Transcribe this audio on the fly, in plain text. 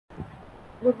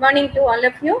Good morning to all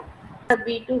of you.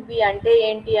 B2B అంటే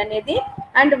ఏంటి అనేది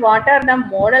and what are the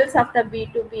models of the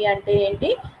B2B అంటే ఏంటి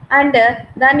అండ్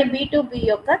దాని B2B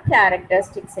యొక్క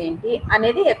క్యారెక్టరిస్టిక్స్ ఏంటి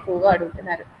అనేది ఎక్కువగా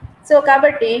అడుగుతున్నారు. సో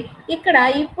కాబట్టి ఇక్కడ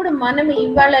ఇప్పుడు మనం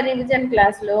ఇవాళ రివిజన్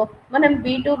క్లాస్లో మనం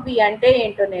B2B అంటే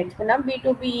ఏంటో నేర్చుకున్నాం,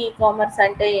 B2B ఈకామర్స్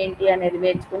అంటే ఏంటి అనేది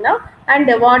నేర్చుకున్నాం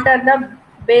and what are the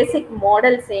basic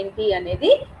models ఏంటి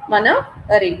అనేది మనం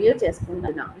రివ్యూ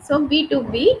చేసుకుంటున్నాం. సో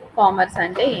B2B కామర్స్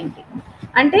అంటే ఏంటి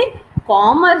అంటే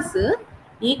commerce,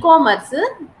 ecommerce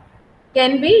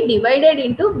can be divided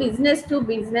into business to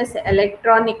business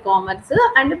electronic commerce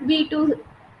and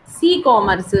B2C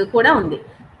commerce కూడా ఉంది.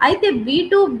 అయితే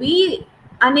B2B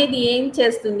అనేది ఏం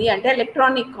చేస్తుంది అంటే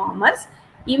electronic commerce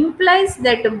implies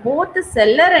that both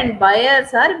seller and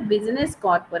buyers or business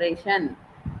corporation.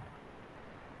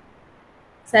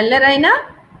 Seller అయినా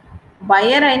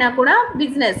బయర్ అయినా కూడా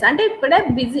బిజినెస్ అంటే ఇక్కడ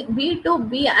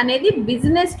B2B అనేది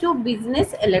business to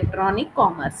business electronic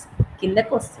commerce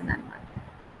కిందకు వస్తుంది అనమాట.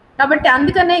 కాబట్టి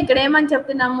అందుకనే ఇక్కడ ఏమని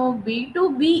చెప్తున్నాము,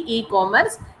 B2B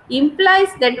ecommerce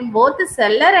implies that both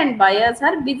seller and buyers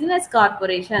or business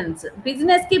corporations.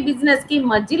 Business కి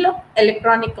మధ్యలో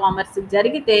ఎలక్ట్రానిక్ కామర్స్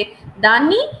జరిగితే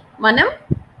దాన్ని మనం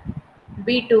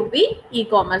B2B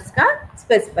ఈకామర్స్గా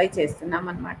స్పెసిఫై చేస్తున్నాం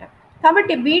అనమాట.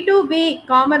 కాబట్టి B2B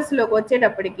కామర్స్లోకి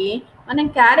వచ్చేటప్పటికి మనం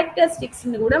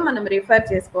క్యారెక్టరిస్టిక్స్ని కూడా మనం రిఫర్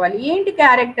చేసుకోవాలి. ఏంటి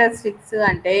క్యారెక్టరిస్టిక్స్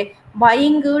అంటే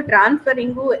buying,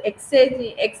 transferring,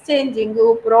 exchanging,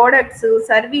 products,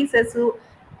 services,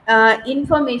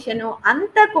 information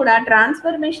అంతా కూడా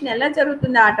ట్రాన్స్ఫర్మేషన్ ఎలా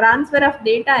జరుగుతుంది, ఆ ట్రాన్స్ఫర్ ఆఫ్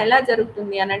డేటా ఎలా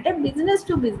జరుగుతుంది అని అంటే బిజినెస్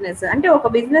టు బిజినెస్ అంటే ఒక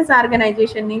బిజినెస్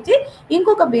ఆర్గనైజేషన్ నుంచి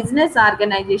ఇంకొక బిజినెస్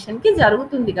ఆర్గనైజేషన్కి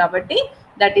జరుగుతుంది. కాబట్టి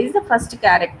that is the first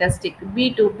characteristic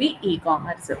B2B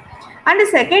ecommerce. And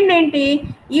second ఏంటి,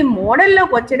 ఈ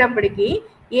మోడల్లోకి వచ్చేటప్పటికి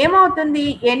ఏమవుతుంది,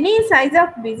 any size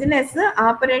of business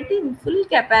operating full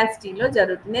కెపాసిటీలో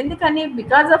జరుగుతుంది. ఎందుకని,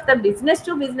 because of the business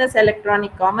to business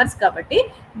electronic commerce కాబట్టి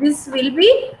this will be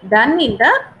done in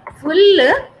the full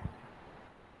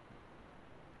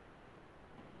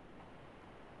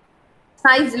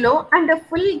సైజ్లో అండ్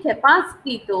ఫుల్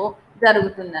కెపాసిటీతో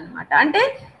జరుగుతుంది అనమాట. అంటే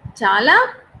చాలా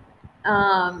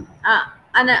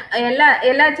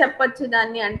ఎలా చెప్పచ్చు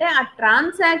దాన్ని అంటే ఆ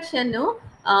transaction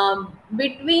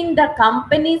between the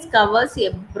companies covers A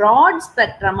broad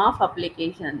spectrum of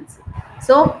applications.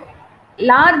 So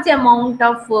large amount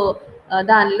of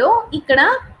దానిలో ఇక్కడ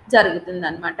జరుగుతుంది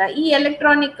అనమాట. ఈ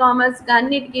ఎలక్ట్రానిక్ కామర్స్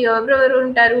అన్నిటికీ ఎవరెవరు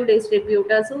ఉంటారు,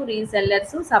 distributors,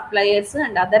 resellers, suppliers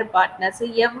and other partners.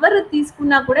 ఎవరు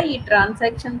తీసుకున్నా కూడా ఈ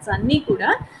ట్రాన్సాక్షన్స్ అన్నీ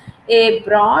కూడా ఏ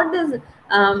బ్రాడ్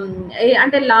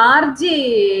అంటే లార్జ్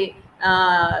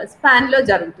స్పాన్లో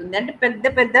జరుగుతుంది. అంటే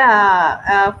పెద్ద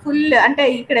ఫుల్ అంటే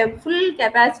ఇక్కడ ఫుల్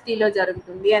కెపాసిటీలో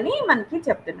జరుగుతుంది అని మనకి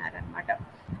చెప్తున్నారు అనమాట.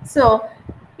 సో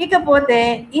ఇకపోతే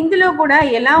ఇందులో కూడా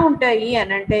ఎలా ఉంటాయి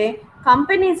అని అంటే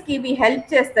కంపెనీస్కి ఇవి హెల్ప్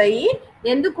చేస్తాయి.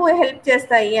 ఎందుకు హెల్ప్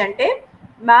చేస్తాయి అంటే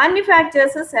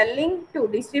manufacturers selling to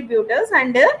distributors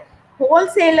and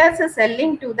wholesalers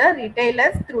selling to the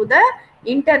retailers through the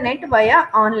internet via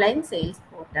online sales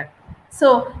portal. So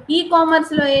ఈ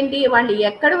కామర్స్లో ఏంటి, వాళ్ళు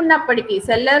ఎక్కడ ఉన్నప్పటికీ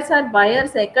సెల్లర్స్ ఆర్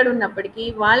బయర్స్ ఎక్కడ ఉన్నప్పటికీ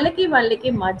వాళ్ళకి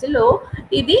మధ్యలో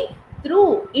ఇది త్రూ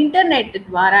ఇంటర్నెట్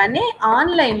ద్వారానే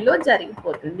ఆన్లైన్లో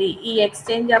జరిగిపోతుంది. ఈ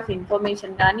ఎక్స్చేంజ్ ఆఫ్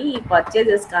ఇన్ఫర్మేషన్ కానీ, ఈ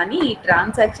పర్చేజెస్ కానీ, ఈ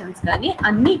ట్రాన్సాక్షన్స్ కానీ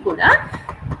అన్నీ కూడా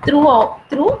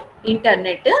త్రూ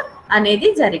ఇంటర్నెట్ అనేది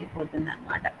జరిగిపోతుంది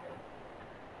అన్నమాట.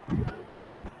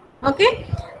 ఓకే,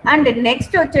 అండ్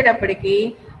నెక్స్ట్ వచ్చేటప్పటికి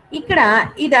ఇక్కడ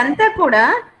ఇదంతా కూడా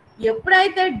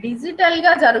ఎప్పుడైతే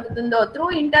డిజిటల్గా జరుగుతుందో త్రూ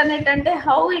ఇంటర్నెట్ అంటే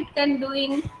హౌ ఇట్ కెన్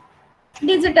డూయింగ్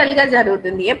డిజిటల్గా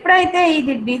జరుగుతుంది. ఎప్పుడైతే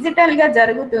ఇది డిజిటల్గా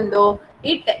జరుగుతుందో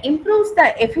it improves the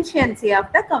efficiency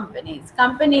of the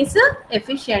companies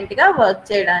ఎఫిషియెంట్గా work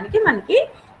చేయడానికి మనకి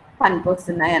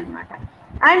పనికొస్తున్నాయి అన్నమాట.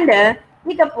 అండ్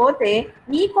ఇకపోతే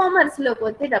ఈ కామర్స్లోకి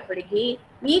వచ్చేటప్పటికి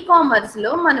ఈ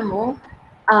కామర్స్లో మనము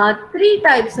 3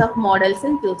 types ఆఫ్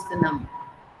మోడల్స్ని చూస్తున్నాము.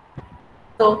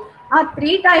 సో ఆ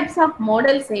 3 types ఆఫ్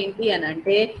మోడల్స్ ఏంటి అని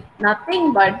అంటే nothing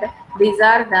but these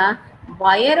are the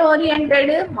buyer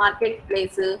oriented market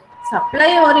place, supply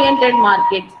oriented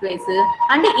market place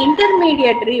and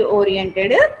intermediary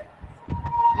oriented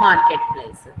market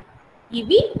place.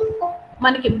 ఇవి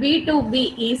మనకి B2B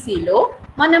ఈసీలో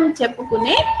మనం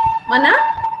చెప్పుకునే మన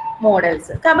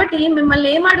మోడల్స్. కాబట్టి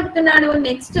మిమ్మల్ని ఏం అడుగుతున్నాడు,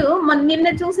 నెక్స్ట్ నిన్న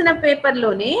చూసిన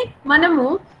పేపర్లోనే మనము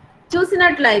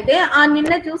చూసినట్లయితే ఆ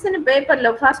నిన్న చూసిన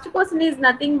పేపర్లో first question is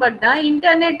nothing but the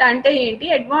internet అంటే ఏంటి,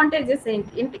 అడ్వాంటేజెస్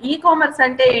ఏంటి, ఈ కామర్స్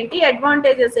అంటే ఏంటి,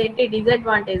 అడ్వాంటేజెస్ ఏంటి,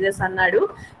 డిసడ్వాంటేజెస్ అన్నాడు.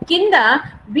 కింద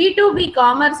B2B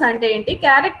కామర్స్ అంటే ఏంటి,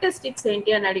 క్యారెక్టరిస్టిక్స్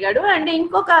ఏంటి అని అడిగాడు. అండ్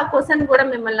ఇంకొక క్వశ్చన్ కూడా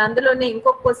మిమ్మల్ని అందులోనే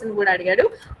ఇంకొక క్వశ్చన్ కూడా అడిగాడు.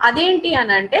 అదేంటి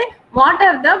అని అంటే what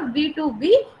are the B2B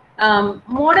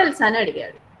models అని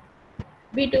అడిగాడు.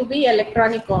 B2B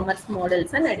ఎలక్ట్రానిక్ కామర్స్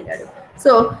మోడల్స్ అని అడిగాడు.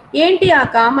 సో ఏంటి ఆ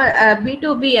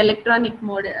B2B electronic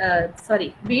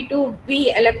B2B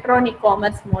electronic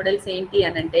commerce models ఏంటి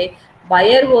అని అంటే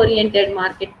buyer oriented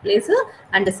market place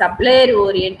and supplier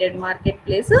oriented market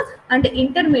place and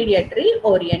intermediary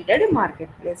oriented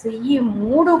market place. ఈ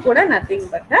మూడు కూడా nothing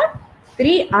but the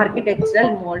 3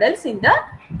 architectural models in the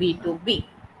B2B.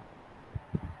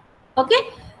 Okay,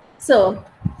 so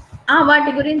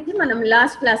వాటి గురించి మనం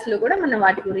లాస్ట్ క్లాస్లో కూడా మనం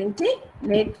వాటి గురించి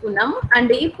నేర్చుకున్నాము.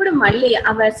 అండ్ ఇప్పుడు మళ్ళీ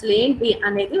అవి అసలు ఏంటి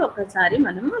అనేది ఒకసారి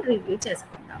మనము రివ్యూ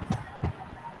చేసుకుందాం.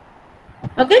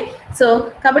 ఓకే, సో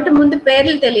కాబట్టి ముందు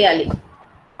పేర్లు తెలియాలి.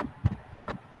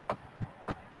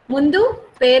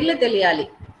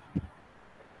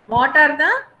 What are the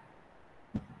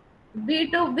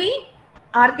B2B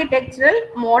architectural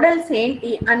models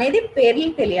ఏంటి అనేది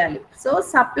పేర్లు తెలియాలి. So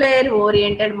supplier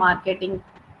oriented marketing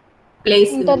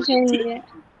place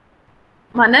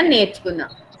మనం నేర్చుకుందాం.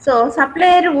 So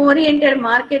supplier oriented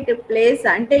market place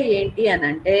అంటే ఏంటి అని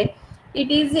అంటే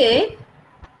it is a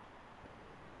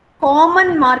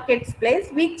common markets place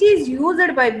which is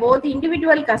used by both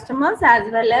individual customers as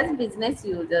well as business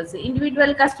users.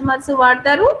 Individual customers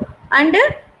వాడతారు అండ్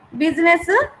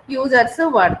బిజినెస్ యూజర్స్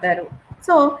వాడతారు.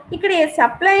 So ఇక్కడ a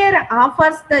supplier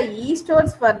offers the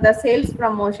e-stores for the sales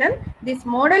promotion. This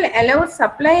model allows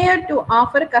supplier to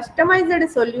offer customized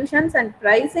solutions and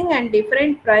pricing and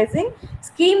different pricing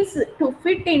schemes to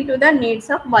fit into the needs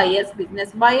of buyers business.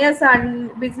 Buyers and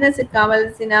business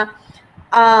కావాల్సిన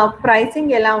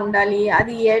pricing ఎలా ఉండాలి,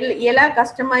 అది ఎలా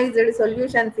customized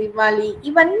solutions ఇవ్వాలి,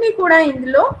 ఇవన్నీ కూడా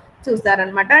ఇందులో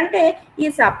చూస్తారనమాట. అంటే ఈ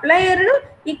సప్లయర్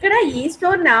ఇక్కడ ఈ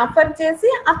స్టోర్ని ఆఫర్ చేసి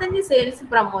అతన్ని సేల్స్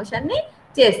ప్రమోషన్ని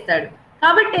చేస్తాడు.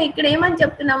 కాబట్టి ఇక్కడ ఏమని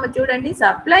చెప్తున్నామో చూడండి,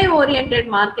 supply oriented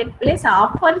market place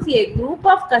offers A group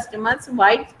of customers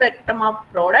wide spectrum of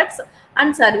products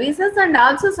and services and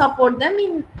also support them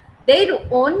in their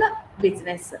own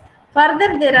business. Further,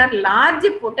 there are large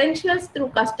potentials through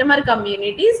customer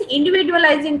communities,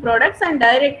 individualizing products and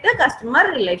direct customer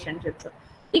relationships.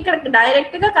 ఇక్కడ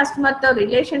direct గా customer తో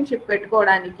relationship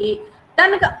పెట్టుకోవడానికి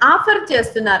తనకు offer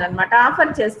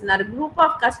చేస్తున్నారు group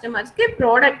of customers కి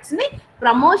products ని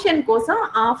promotion కోసం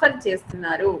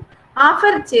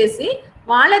offer చేసి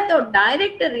వాళ్ళతో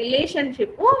డైరెక్ట్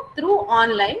రిలేషన్షిప్ త్రూ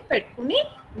ఆన్లైన్ పెట్టుకుని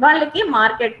వాళ్ళకి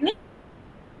మార్కెట్ ని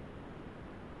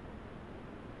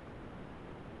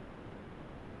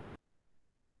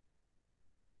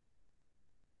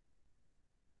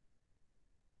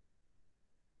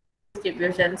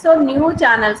డిస్ట్రిబ్యూషన్. సో న్యూ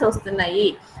ఛానల్స్ వస్తున్నాయి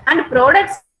అండ్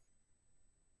ప్రోడక్ట్స్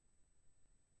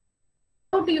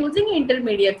యూజింగ్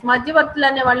ఇంటర్మీడియట్స్, మధ్యవర్తులు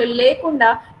అనే వాళ్ళు లేకుండా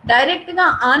డైరెక్ట్ గా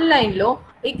ఆన్లైన్ లో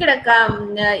ఇక్కడ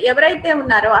ఎవరైతే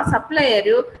ఉన్నారో ఆ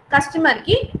సప్లయర్ కస్టమర్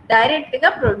కి డైరెక్ట్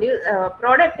గా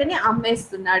ప్రోడక్ట్ ని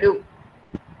అమ్మేస్తున్నాడు.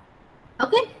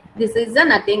 Okay, this is the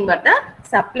nothing but the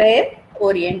supplier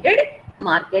oriented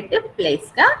market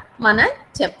place గా మనం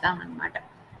చెప్తామన్నమాట.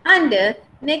 అండ్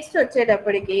నెక్స్ట్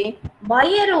వచ్చేటప్పటికి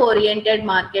buyer oriented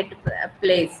market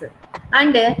place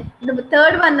and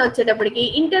third one వచ్చేటప్పటికి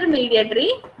intermediary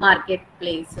market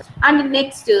place and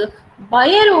next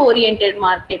buyer oriented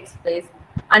market place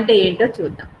అంటే ఏంటో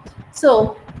చూద్దాం. So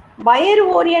buyer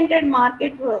oriented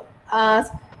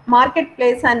market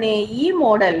place అనే ఈ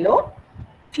మోడల్లో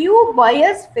few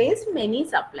buyers face many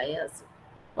suppliers.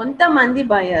 కొంతమంది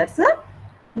బయర్స్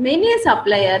మెనీ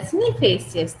సప్లయర్స్ ని ఫేస్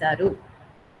చేస్తారు.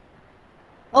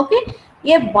 ఓకే,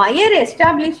 ఏ బయర్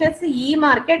ఎస్టాబ్లిషెస్ ఈ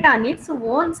market on its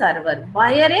own server.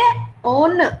 బయరే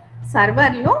own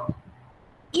సర్వర్లో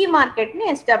ఈ మార్కెట్ని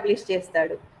ఎస్టాబ్లిష్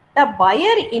చేస్తాడు. The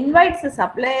buyer invites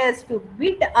suppliers to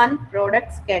bid on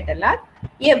products catalogue.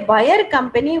 A buyer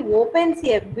company opens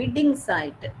A bidding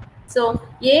site. So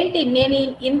ఏంటి, నేను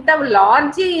ఇంత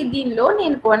large దీనిలో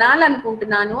నేను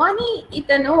కొనాలనుకుంటున్నాను అని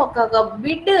ఇతను ఒక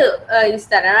బిడ్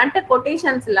ఇస్తాడు, అంటే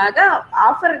కొటేషన్స్ లాగా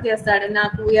ఆఫర్ చేస్తాడు,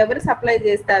 నాకు ఎవరు సప్లై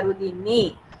చేస్తారు దీన్ని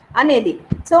అనేది.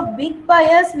 So big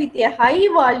buyers with a high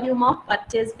volume of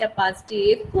purchase capacity.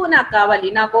 ఎక్కువ నాకు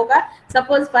కావాలి, నాకు ఒక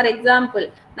సపోజ్ ఫర్ ఎగ్జాంపుల్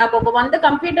నాకు ఒక 100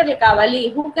 కంప్యూటర్లు కావాలి,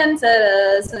 హూ కెన్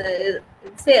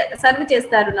సర్వ్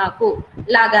చేస్తారు నాకు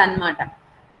లాగా అన్నమాట.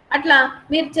 అట్లా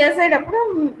మీరు చేసేటప్పుడు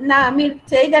మీరు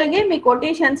చేయగలిగే మీ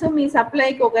కొటేషన్స్, మీ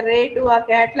సప్లైకి ఒక రేటు, ఆ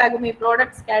క్యాట్లాగ్, మీ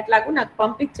ప్రోడక్ట్స్ క్యాట్లాగ్ నాకు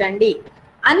పంపించండి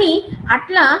అని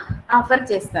అట్లా ఆఫర్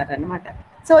చేస్తారనమాట.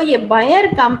 So A buyer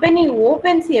company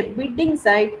opens A bidding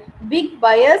site, big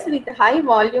buyers with high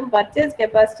volume purchase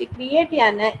capacity create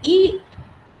an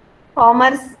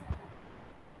e-commerce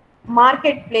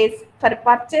marketplace for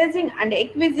purchasing and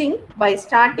acquiring by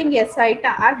starting a site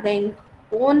or then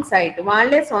own site.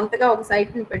 వాళ్ళే సొంతగా ఒక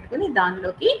సైట్ని పెట్టుకుని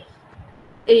దానిలోకి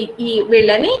ఈ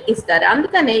వీళ్ళని ఇస్తారు.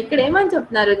 అందుకనే ఇక్కడ ఏమని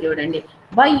చెప్తున్నారో చూడండి.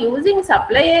 By using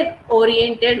supplier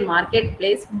oriented market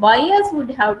place buyers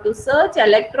would have to search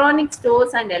electronic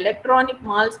stores and electronic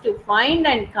malls to find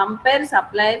and compare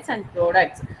suppliers and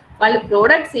products. వాళ్ళ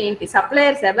ప్రోడక్ట్స్ ఏంటి,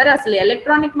 సప్లయర్స్ ఎవరు, అసలు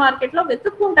ఎలక్ట్రానిక్ మార్కెట్లో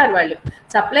వెతుక్కుంటారు వాళ్ళు.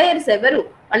 సప్లయర్స్ ఎవరు,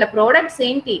 వాళ్ళ ప్రోడక్ట్స్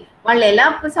ఏంటి, వాళ్ళు ఎలా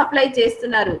సప్లై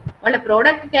చేస్తున్నారు, వాళ్ళ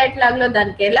ప్రోడక్ట్ క్యాటలాగ్లో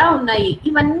దానికి ఎలా ఉన్నాయి,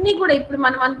 ఇవన్నీ కూడా ఇప్పుడు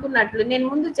మనం అనుకున్నట్లు నేను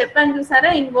ముందు చెప్పాను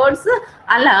చూసారా ఇన్ వర్డ్స్,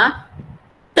 అలా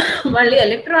వాళ్ళు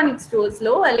ఎలక్ట్రానిక్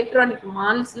స్టోర్స్లో ఎలక్ట్రానిక్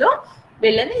మాల్స్లో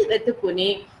వెళ్ళని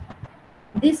వెతుక్కుని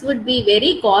this would be very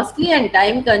costly and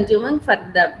time consuming for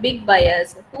the big buyers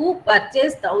who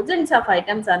purchase thousands of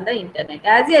items on the internet.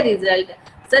 As a result,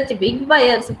 such big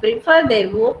buyers prefer their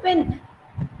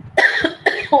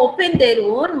open their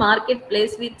own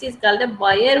marketplace, which is called a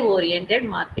buyer oriented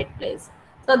marketplace.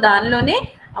 So దానిలోనే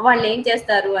వాళ్ళు ఏం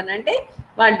చేస్తారు అని అంటే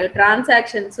వాళ్ళు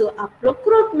transactions ఆ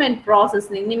procurement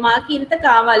ప్రాసెస్ని మాకు ఇంత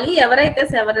కావాలి, ఎవరైతే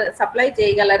సప్లై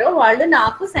చేయగలరో వాళ్ళు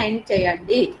నాకు సైన్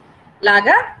చేయండి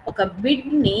లాగా ఒక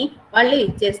బిడ్ని వాళ్ళు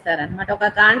ఇచ్చేస్తారనమాట. ఒక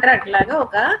కాంట్రాక్ట్ లాగా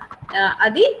ఒక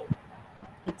అది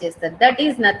ఇచ్చేస్తారు. That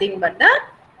is nothing but the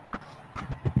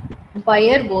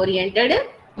buyer oriented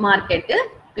market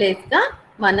ప్లేస్గా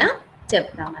మనం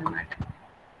చెప్తామన్నమాట.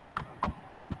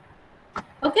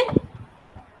 ఓకే,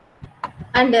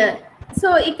 అండ్ సో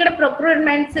ఇక్కడ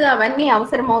ప్రొక్రూట్మెంట్స్ అవన్నీ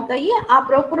అవసరం అవుతాయి. ఆ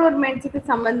ప్రొక్రూట్మెంట్స్కి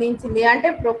సంబంధించింది అంటే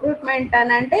ప్రొక్రూట్మెంట్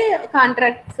అని అంటే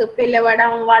కాంట్రాక్ట్స్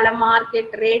పిలవడం, వాళ్ళ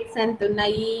మార్కెట్ రేట్స్ ఎంత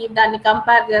ఉన్నాయి దాన్ని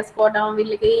కంపేర్ చేసుకోవడం,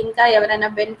 వీళ్ళకి ఇంకా ఎవరైనా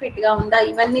బెనిఫిట్గా ఉందా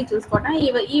ఇవన్నీ చూసుకోవడం,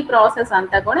 ఈ ప్రాసెస్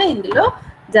అంతా కూడా ఇందులో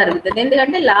జరుగుతుంది.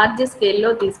 ఎందుకంటే లార్జ్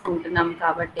స్కేల్లో తీసుకుంటున్నాం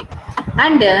కాబట్టి.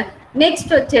 అండ్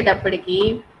నెక్స్ట్ వచ్చేటప్పటికి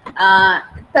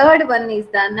third one is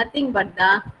the nothing but the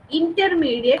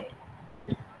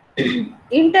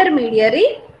intermediary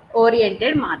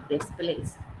oriented market space.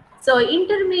 So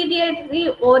intermediary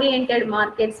oriented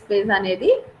market space అనేది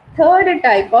third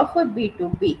type of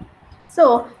B2B. So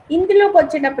ఇందులోకి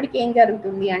వచ్చేటప్పటికి ఏం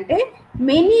జరుగుతుంది అంటే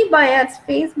many buyers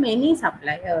face many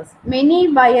suppliers, many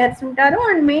buyers ఉంటారు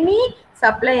అండ్ మెనీ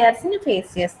సప్లయర్స్ని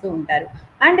ఫేస్ చేస్తూ ఉంటారు.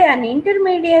 And an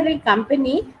intermediary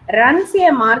company runs A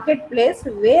market place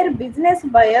where business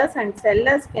buyers and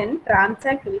sellers can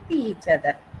transact with each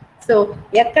other. So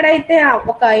ఎక్కడైతే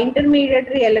ఒక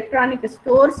ఇంటర్మీడియటరీ ఎలక్ట్రానిక్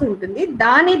స్టోర్స్ ఉంటుంది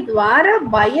దాని ద్వారా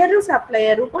buyer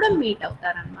supplier కూడా meet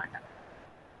అవుతారనమాట.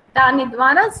 దాని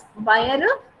ద్వారా బయరు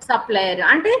సప్లయర్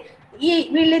అంటే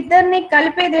వీళ్ళిద్దరిని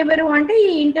కలిపేది ఎవరు అంటే ఈ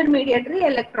ఇంటర్మీడియటరీ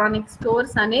ఎలక్ట్రానిక్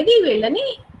స్టోర్స్ అనేది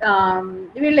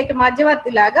వీళ్ళకి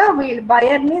మధ్యవర్తి లాగా వీళ్ళు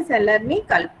బయర్ని సెల్లర్ని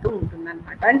కలుపుతూ ఉంటుంది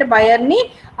అనమాట. అంటే బయర్ని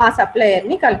ఆ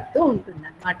సప్లయర్ని కలుపుతూ ఉంటుంది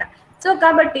అనమాట. సో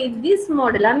కాబట్టి దిస్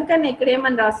మోడల్, అందుకని ఇక్కడ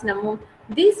ఏమని రాసినాము,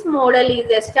 this model is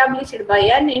established by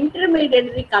an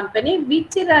intermediary company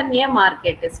which run a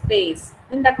market space.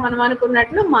 ఇందాక మనం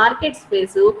అనుకున్నట్లు మార్కెట్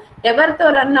స్పేస్ ఎవరితో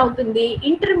రన్ అవుతుంది,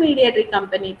 ఇంటర్మీడియటరీ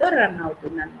కంపెనీతో రన్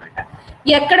అవుతుంది అనమాట.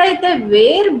 ఎక్కడైతే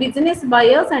wear business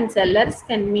buyers and sellers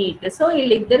can meet, so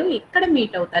వీళ్ళిద్దరూ ఇక్కడ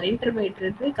మీట్ అవుతారు,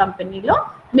 ఇంటర్మీడియటరీ కంపెనీలో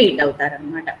మీట్ అవుతారు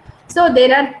అనమాట. So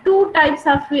there are two types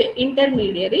of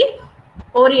intermediary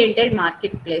oriented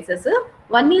marketplaces.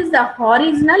 One is the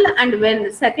horizontal and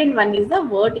second one is the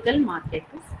vertical market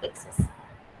spaces.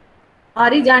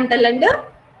 Horizontal and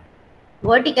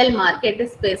vertical market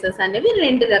spaces అనేవి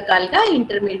రెండు రకాలుగా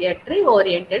intermediary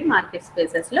oriented market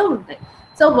spaces లో ఉంటాయి.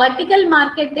 So vertical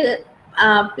market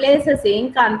places ఏం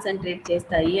concentrate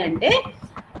చేస్తాయి అంటే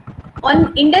on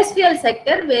industrial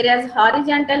sector, whereas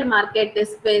horizontal market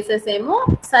spaces emo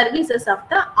services of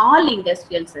the all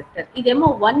industrial sector. Idemo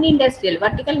one industrial,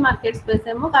 vertical market space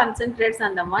emo concentrates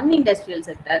on the one industrial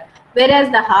sector, whereas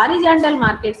the horizontal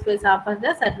market space offers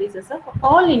the services of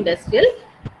all industrial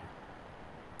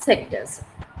sectors.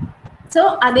 So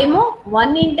ademo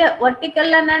one vertical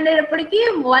anandeppudiki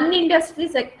one industry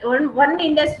sector, one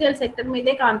industrial sector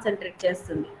meede concentrate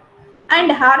chestundi.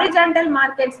 And horizontal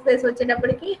market space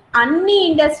వచ్చేటప్పటికి అన్ని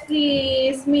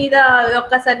industries మీద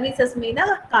యొక్క services మీద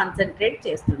concentrate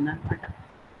చేస్తుంది అనమాట.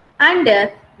 And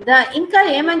ఇంకా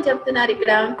ఏమని చెప్తున్నారు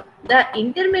ఇక్కడ, the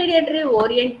intermediary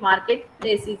orient market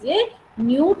place is a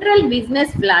neutral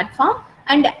business platform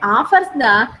and offers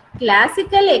the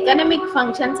classical economic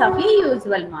functions of A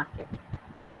usual market.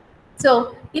 So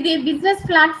ఇది బిజినెస్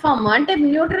ప్లాట్ఫామ్ అంటే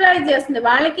న్యూట్రలైజ్ చేస్తుంది,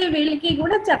 వాళ్ళకి వీళ్ళకి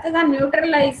కూడా చక్కగా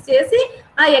న్యూట్రలైజ్ చేసి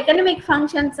ఆ ఎకనమిక్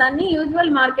ఫంక్షన్స్ అన్ని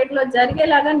యూజువల్ మార్కెట్లో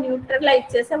జరిగేలాగా న్యూట్రలైజ్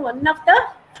చేసే వన్ ఆఫ్ ద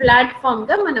ప్లాట్ఫామ్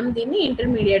గా మనం దీన్ని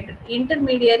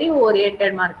ఇంటర్మీడియరీ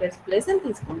ఓరియంటెడ్ మార్కెట్ ప్లేస్ అని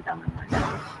తీసుకుంటాం అనమాట.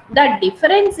 The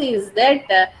difference is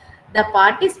that the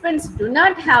participants do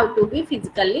not have to be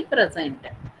physically present.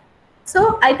 So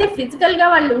అయితే ఫిజికల్ గా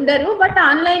వాళ్ళు ఉండరు, బట్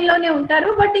ఆన్లైన్ లోనే ఉంటారు.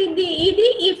 బట్ ఇది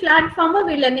ఈ ప్లాట్ఫామ్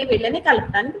వీళ్ళని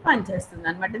కలపడానికి పనిచేస్తుంది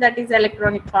అనమాట. దట్ ఈస్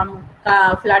ఎలక్ట్రానిక్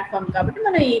ప్లాట్ఫామ్ కాబట్టి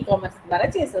మనం ఈకామర్స్ ద్వారా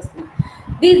చేసేస్తున్నాం.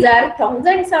 These are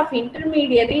thousands of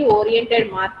intermediary oriented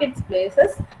market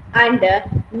places and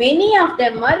many of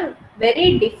them are very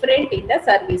different in the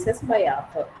services buy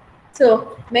offer. So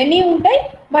many ఉంటాయి,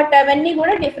 బట్ అవన్నీ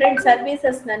కూడా డిఫరెంట్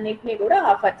సర్వీసెస్ అన్నిటిని కూడా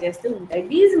ఆఫర్ చేస్తూ ఉంటాయి.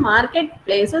 These market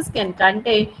places can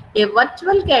contain A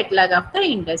virtual catalogue of the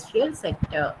industrial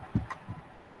sector.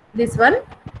 This one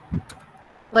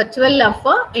virtual of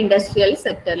industrial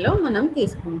sector లో మనం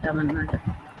తీసుకుంటాం అన్నమాట.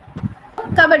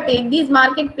 కాబట్టి these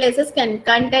market places can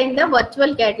contain the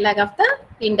virtual catalogue of the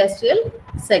industrial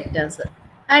sectors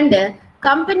and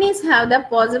companies have the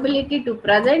possibility to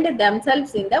present themselves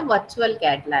in the virtual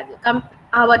catalog.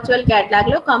 ఆ virtual catalogue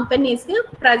లో companies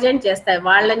present చేస్తాయి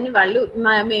వాళ్ళు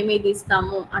మేము ఇది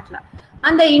ఇస్తాము అట్లా.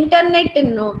 And the internet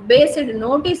based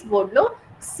notice board లో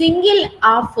single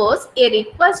offers A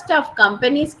request of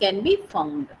companies can be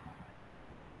found.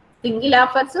 Single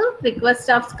offers,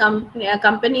 request of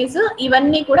companies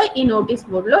ఇవన్నీ కూడా ఈ నోటీస్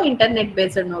బోర్డ్ లో, ఇంటర్నెట్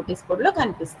బేస్డ్ నోటీస్ బోర్డ్ లో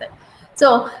కనిపిస్తాయి. So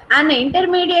and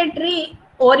intermediary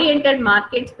oriented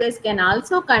market space can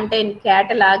also contain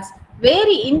catalogs where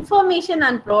information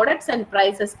on products and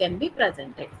prices can be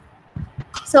presented.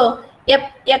 So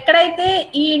ఎక్కడైతే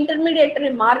ఈ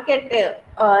intermediary market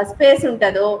space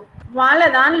ఉంటుందో వాళ్ళ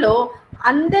దానిలో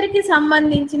అందరికి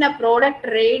సంబంధించిన ప్రోడక్ట్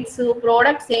రేట్స్,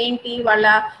 ప్రోడక్ట్స్ ఏంటి, వాళ్ళ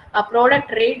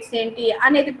ప్రోడక్ట్ రేట్స్ ఏంటి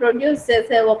అనేది ప్రొడ్యూస్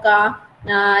చేసే ఒక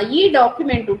ఈ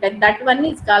డాక్యుమెంట్ ఉంటుంది. That one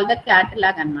is called the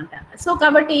catalogue అనమాట. సో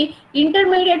కాబట్టి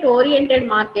ఇంటర్మీడియట్ ఓరియంటెడ్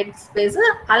మార్కెట్ స్పేస్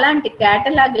అలాంటి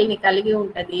క్యాటలాగ్ని కలిగి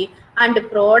ఉంటుంది. అండ్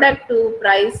ప్రోడక్ట్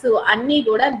ప్రైస్ అన్నీ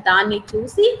కూడా దాన్ని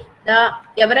చూసి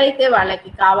ఎవరైతే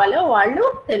వాళ్ళకి కావాలో వాళ్ళు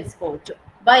తెలుసుకోవచ్చు.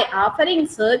 బై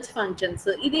ఆఫరింగ్ సర్చ్ ఫంక్షన్స్,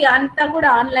 ఇది అంతా కూడా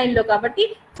ఆన్లైన్లో కాబట్టి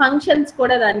ఫంక్షన్స్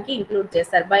కూడా దానికి ఇంక్లూడ్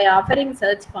చేస్తారు. By offering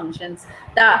search functions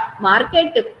the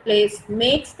market place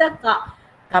makes the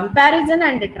comparison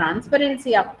and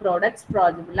transparency of products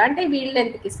possible. అంటే వీళ్ళు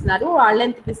ఎంతకి ఇస్తున్నారు, వాళ్ళు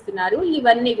ఎంతకి ఇస్తున్నారు,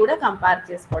 ఇవన్నీ కూడా కంపేర్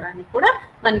చేసుకోవడానికి కూడా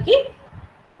మనకి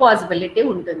పాసిబిలిటీ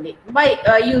ఉంటుంది. By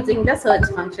using the search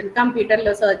function,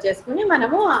 కంప్యూటర్లో సర్చ్ చేసుకుని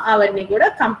మనము అవన్నీ కూడా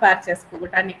కంపేర్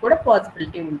చేసుకోవడానికి కూడా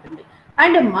పాసిబిలిటీ ఉంటుంది.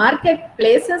 And market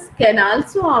places can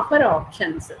also offer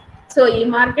options. So ఈ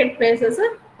మార్కెట్ ప్లేసెస్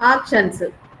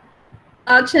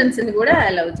ఆప్షన్స్ని కూడా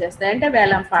అలౌ చేస్తాయి, అంటే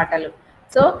వేలం పాటలు.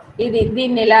 సో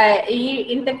దీన్ని ఇలా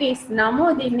ఇంతకి ఇస్తున్నాము,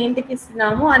 దీన్ని ఇంతకి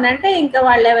ఇస్తున్నాము అని అంటే ఇంకా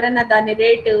వాళ్ళు ఎవరైనా దాని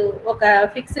రేటు ఒక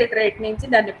ఫిక్స్డ్ రేట్ నుంచి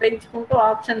దాన్ని పెంచుకుంటూ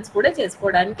ఆప్షన్స్ కూడా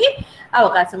చేసుకోవడానికి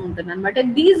అవకాశం ఉంటుంది అనమాట.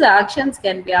 These options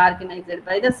can be organised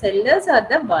by the sellers are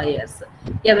the buyers.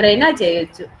 ఎవరైనా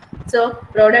చేయొచ్చు. సో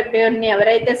ప్రోడక్ట్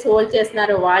ఎవరైతే సోల్డ్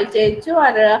చేస్తున్నారో వాళ్ళు చేయొచ్చు,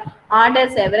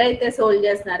 ఆర్డర్స్ ఎవరైతే సోల్డ్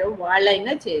చేస్తున్నారో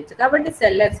వాళ్ళైనా చేయొచ్చు. కాబట్టి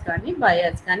సెల్లర్స్ కానీ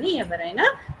బయర్స్ కానీ ఎవరైనా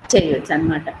చేయొచ్చు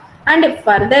అనమాట. And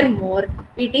furthermore,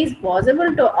 it is possible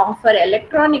to offer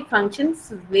electronic functions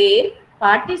where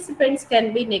participants can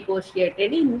be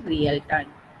negotiated in real time.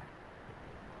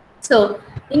 So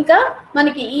ఇంకా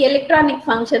మనకి ఈ ఎలక్ట్రానిక్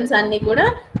ఫంక్షన్స్ అన్ని కూడా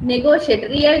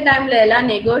రియల్ టైంలో ఎలా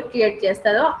నెగోషియేట్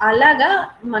చేస్తారో అలాగా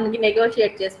మనకి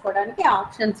నెగోషియేట్ చేసుకోవడానికి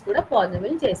ఆప్షన్స్ కూడా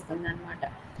పాసిబుల్ చేస్తుంది అనమాట.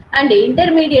 And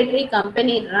intermediary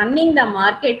company running the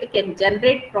market can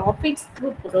generate profits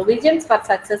through provisions for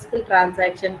successful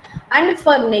transaction and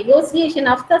for negotiation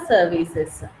of the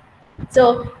services. So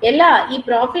ఎలా ఈ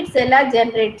ప్రాఫిట్స్ ఎలా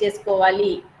జనరేట్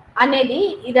చేసుకోవాలి అనేది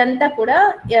ఇదంతా కూడా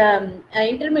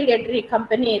ఇంటర్మీడియటరీ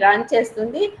కంపెనీ రన్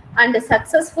చేస్తుంది. అండ్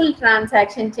సక్సెస్ఫుల్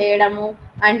ట్రాన్సాక్షన్ చేయడము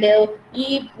అండ్ ఈ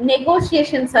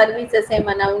నెగోషియేషన్ సర్వీసెస్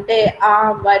ఏమైనా ఉంటే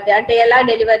అంటే ఎలా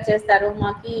డెలివర్ చేస్తారు,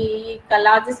 మాకు ఈ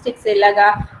లాజిస్టిక్స్ ఎలాగా,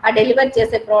 ఆ డెలివర్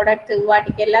చేసే ప్రోడక్ట్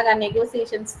వాటికి ఎలాగా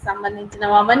నెగోషియేషన్స్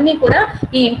సంబంధించిన అవన్నీ కూడా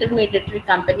ఈ ఇంటర్మీడియటరీ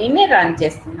కంపెనీనే రన్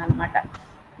చేస్తుంది అనమాట.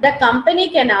 The company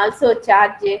can also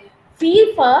charge fee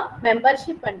for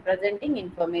membership and presenting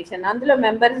information. అందులో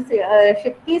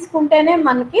మెంబర్షిప్ తీసుకుంటేనే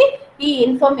మనకి ఈ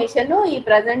ఇన్ఫర్మేషన్ ఈ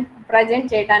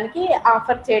ప్రజెంట్ చేయడానికి,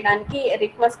 ఆఫర్ చేయడానికి,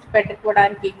 రిక్వెస్ట్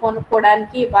పెట్టుకోవడానికి,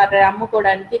 కొనుక్కోవడానికి, వారు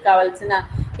అమ్ముకోవడానికి కావాల్సిన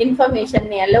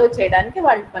ఇన్ఫర్మేషన్ని అలౌ చేయడానికి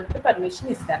వాళ్ళు మనకి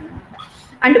permission ఇస్తారన్నమాట.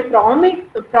 And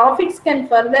profits can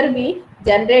further be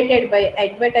generated by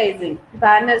advertising.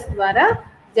 Banners ద్వారా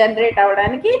జనరేట్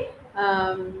అవడానికి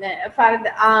ఫర్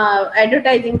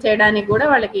అడ్వర్టైజింగ్ చేయడానికి కూడా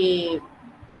వాళ్ళకి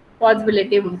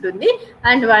పాసిబిలిటీ ఉంటుంది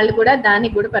అండ్ వాళ్ళు కూడా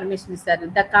దానికి కూడా పర్మిషన్ ఇస్తారు.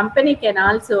 The company can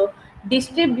also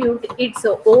distribute its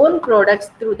own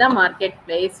products through the market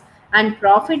place and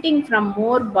profiting from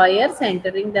more buyers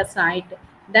entering the site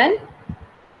then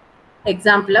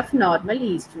example of normal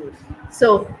ఈ స్టోర్. సో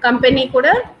కంపెనీ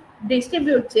కూడా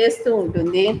డిస్ట్రిబ్యూట్ చేస్తూ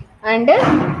ఉంటుంది అండ్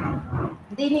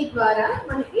దీని ద్వారా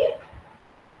మనకి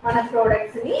మన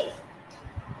ప్రోడక్ట్స్ని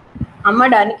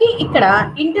అమ్మడానికి ఇక్కడ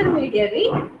intermediary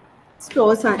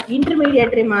stores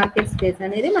intermediary market space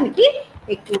అనేది మనకి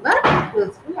ఎక్కువగా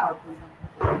యూస్ఫుల్ అవుతుంది.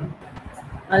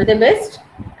 All the best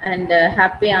and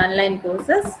happy online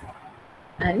courses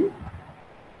and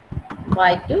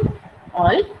bye to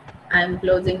all. I am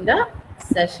closing the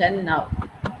session now.